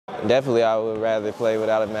Definitely I would rather play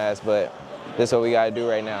without a mask, but this is what we got to do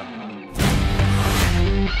right now.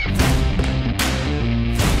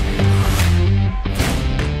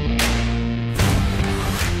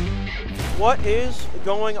 What is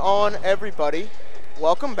going on, everybody?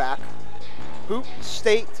 Welcome back. Hoop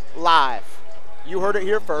State Live. You heard it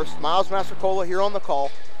here first. Miles Masercola here on the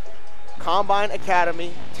call. Combine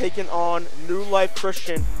Academy taking on New Life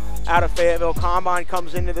Christian out of Fayetteville. Combine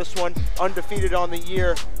comes into this one undefeated on the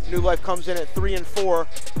year. New Life comes in at 3-4.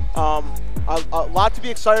 A lot to be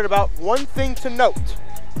excited about. One thing to note.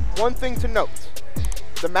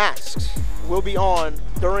 The masks will be on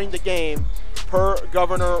during the game per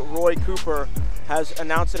Governor Roy Cooper has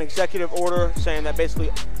announced an executive order saying that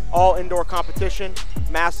basically all indoor competition,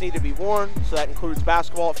 masks need to be worn. So that includes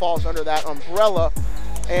basketball. It falls under that umbrella.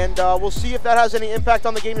 And we'll see if that has any impact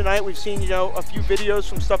on the game tonight. We've seen, a few videos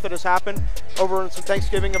from stuff that has happened over in some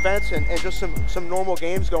Thanksgiving events and just some normal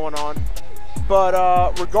games going on.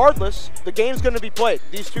 But regardless, the game's going to be played.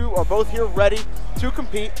 These two are both here ready to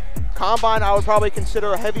compete. Combine, I would probably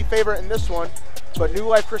consider a heavy favorite in this one. But New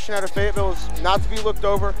Life Christian out of Fayetteville is not to be looked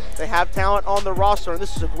over. They have talent on the roster, and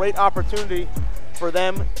this is a great opportunity for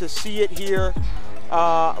them to see it here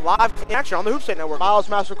live in action on the Hoop State Network. Miles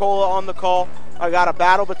Masercola on the call. I got a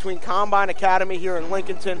battle between Combine Academy here in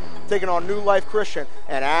Lincolnton taking on New Life Christian.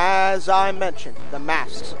 And as I mentioned, the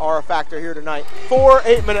masks are a factor here tonight. 4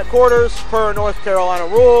 8-minute quarters per North Carolina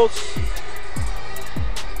rules.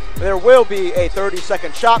 There will be a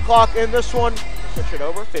 30-second shot clock in this one. Switch it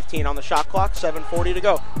over, 15 on the shot clock, 7:40 to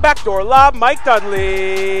go. Backdoor lob, Mike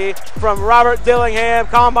Dudley from Robert Dillingham.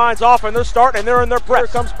 Combine's off and they're starting and they're in their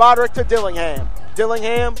press. Here comes Bodrick to Dillingham.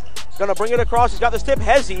 Dillingham gonna bring it across. He's got this tip.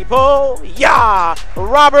 Hezzy pull. Yeah!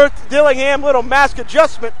 Robert Dillingham, little mask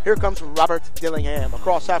adjustment. Here comes Robert Dillingham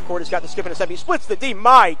across half court. He's got the skip in a 7. He splits the D.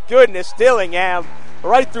 My goodness, Dillingham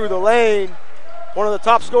right through the lane. One of the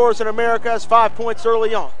top scorers in America has 5 points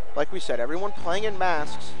early on. Like we said, everyone playing in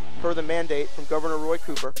masks per the mandate from Governor Roy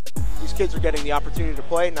Cooper. These kids are getting the opportunity to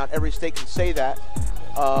play. Not every state can say that.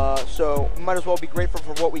 So we might as well be grateful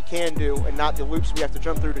for what we can do and not the loops we have to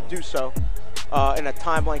jump through to do so in a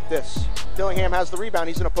time like this. Dillingham has the rebound.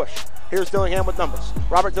 He's going to push. Here's Dillingham with numbers.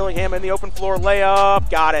 Robert Dillingham in the open floor layup.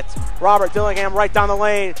 Got it. Robert Dillingham right down the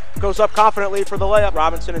lane. Goes up confidently for the layup.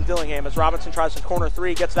 Robinson and Dillingham as Robinson tries to corner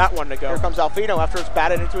 3. Gets that one to go. Here comes Alfino after it's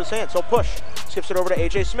batted into his hands. So push. Skips it over to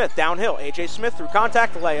A.J. Smith. Downhill. A.J. Smith through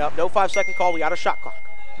contact. Layup. No 5-second call. We got a shot clock.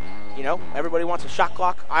 Everybody wants a shot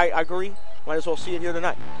clock. I agree. Might as well see it here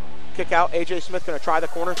tonight. Kick out. A.J. Smith going to try the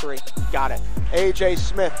corner 3. Got it. A.J.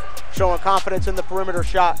 Smith showing confidence in the perimeter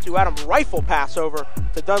shot to Adam. Rifle pass over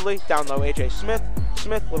to Dudley. Down low, A.J. Smith.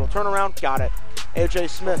 Smith, little turnaround. Got it. A.J.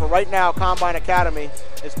 Smith. For right now, Combine Academy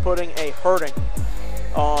is putting a hurting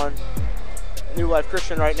on New Life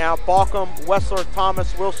Christian right now. Balcom, Wessler,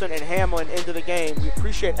 Thomas, Wilson, and Hamlin into the game. We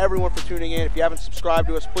appreciate everyone for tuning in. If you haven't subscribed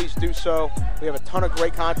to us, please do so. We have a ton of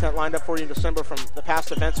great content lined up for you in December from the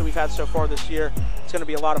past events that we've had so far this year. It's going to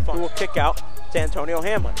be a lot of fun. We will kick out to Antonio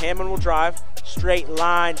Hamlin. Hamlin will drive. Straight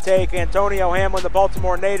line take. Antonio Hamlin, the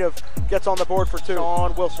Baltimore native, gets on the board for 2.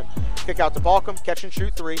 On Wilson. Kick out to Balcom. Catch and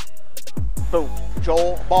shoot 3. Boom.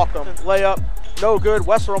 Joel Balcom. Layup. No good.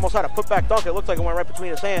 Wessler almost had a putback dunk. It looked like it went right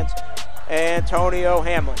between his hands. Antonio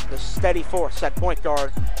Hamlin, the steady force at point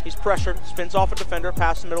guard. He's pressured, spins off a defender,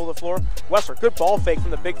 past the middle of the floor. Wessler, good ball fake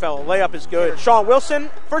from the big fella. Layup is good. Sean Wilson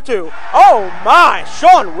for 2. Oh my,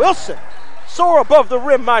 Sean Wilson. Soar above the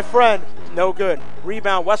rim, my friend. No good.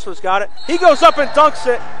 Rebound, Wessler's got it. He goes up and dunks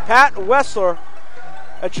it. Pat Wessler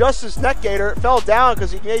adjusts his neck gaiter. It fell down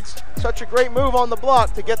because he made such a great move on the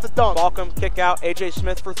block to get the dunk. Balcom kick out, A.J.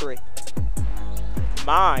 Smith for 3.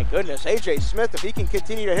 My goodness, A.J. Smith, if he can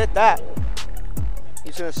continue to hit that,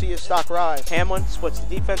 he's going to see his stock rise. Hamlin splits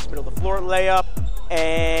the defense, middle of the floor, layup,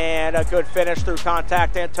 and a good finish through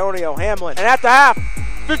contact, Antonio Hamlin. And at the half,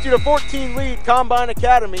 50-14 lead, Combine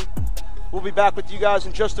Academy. We'll be back with you guys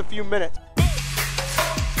in just a few minutes.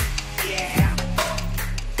 Yeah.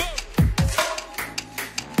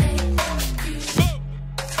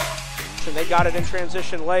 And they got it in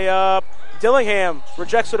transition, layup. Dillingham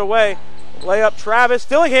rejects it away. Layup, Travis.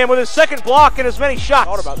 Dillingham with his second block and as many shots.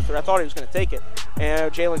 I thought about it. I thought he was going to take it.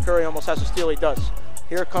 And Jalen Curry almost has a steal. He does.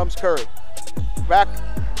 Here comes Curry. Back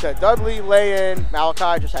to Dudley, lay in.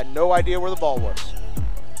 Malachi just had no idea where the ball was.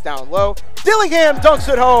 Down low. Dillingham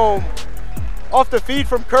dunks it home. Off the feed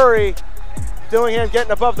from Curry. Dillingham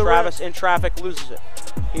getting above the Travis rim. In traffic, loses it.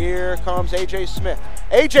 Here comes A.J. Smith.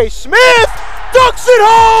 A.J. Smith dunks it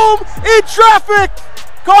home in traffic.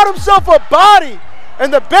 Caught himself a body.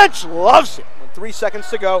 And the bench loves it. 3 seconds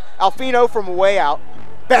to go. Alfino from way out.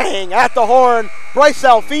 Bang! At the horn, Bryce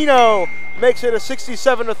Alfino makes it a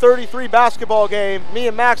 67-33 basketball game. Me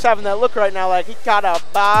and Max having that look right now like he caught a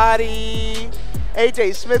body.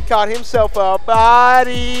 A.J. Smith caught himself a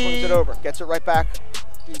body. Swings it over, gets it right back.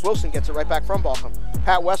 Wilson gets it right back from Balcom.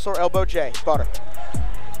 Pat Wessler, elbow J, Butter.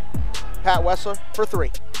 Pat Wessler for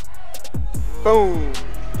three. Boom.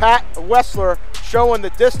 Pat Wessler showing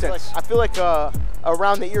the distance. I feel like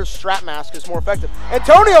around the ears strap mask is more effective.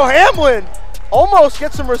 Antonio Hamlin almost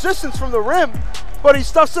gets some resistance from the rim, but he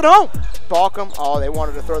stuffs it home. Balcom, oh, they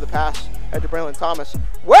wanted to throw the pass at Braylon Thomas.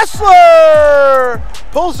 Wessler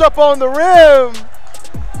pulls up on the rim.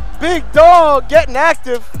 Big dog getting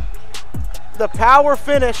active. The power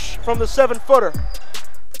finish from the 7-footer.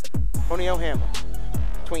 Antonio Hamlin.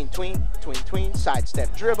 Tween,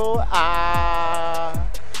 sidestep dribble.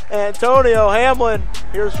 Antonio Hamlin.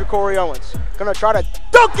 Here's Ja'Cory Owens. Gonna try to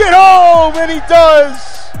dunk it home, and he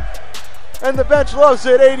does. And the bench loves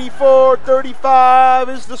it. 84-35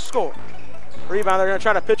 is the score. Rebound, they're gonna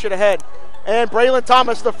try to pitch it ahead. And Braylon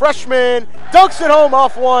Thomas, the freshman, dunks it home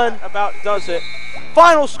off one. About does it.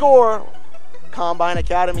 Final score, Combine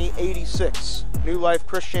Academy 86. New Life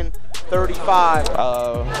Christian 35.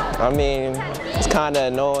 I mean, it's kind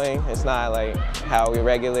of annoying. It's not like how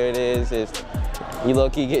irregular it is. You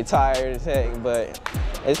low-key get tired, but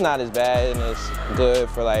it's not as bad, and it's good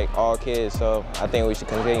for like all kids, so I think we should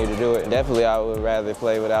continue to do it. Definitely I would rather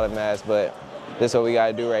play without a mask, but this is what we got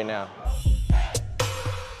to do right now.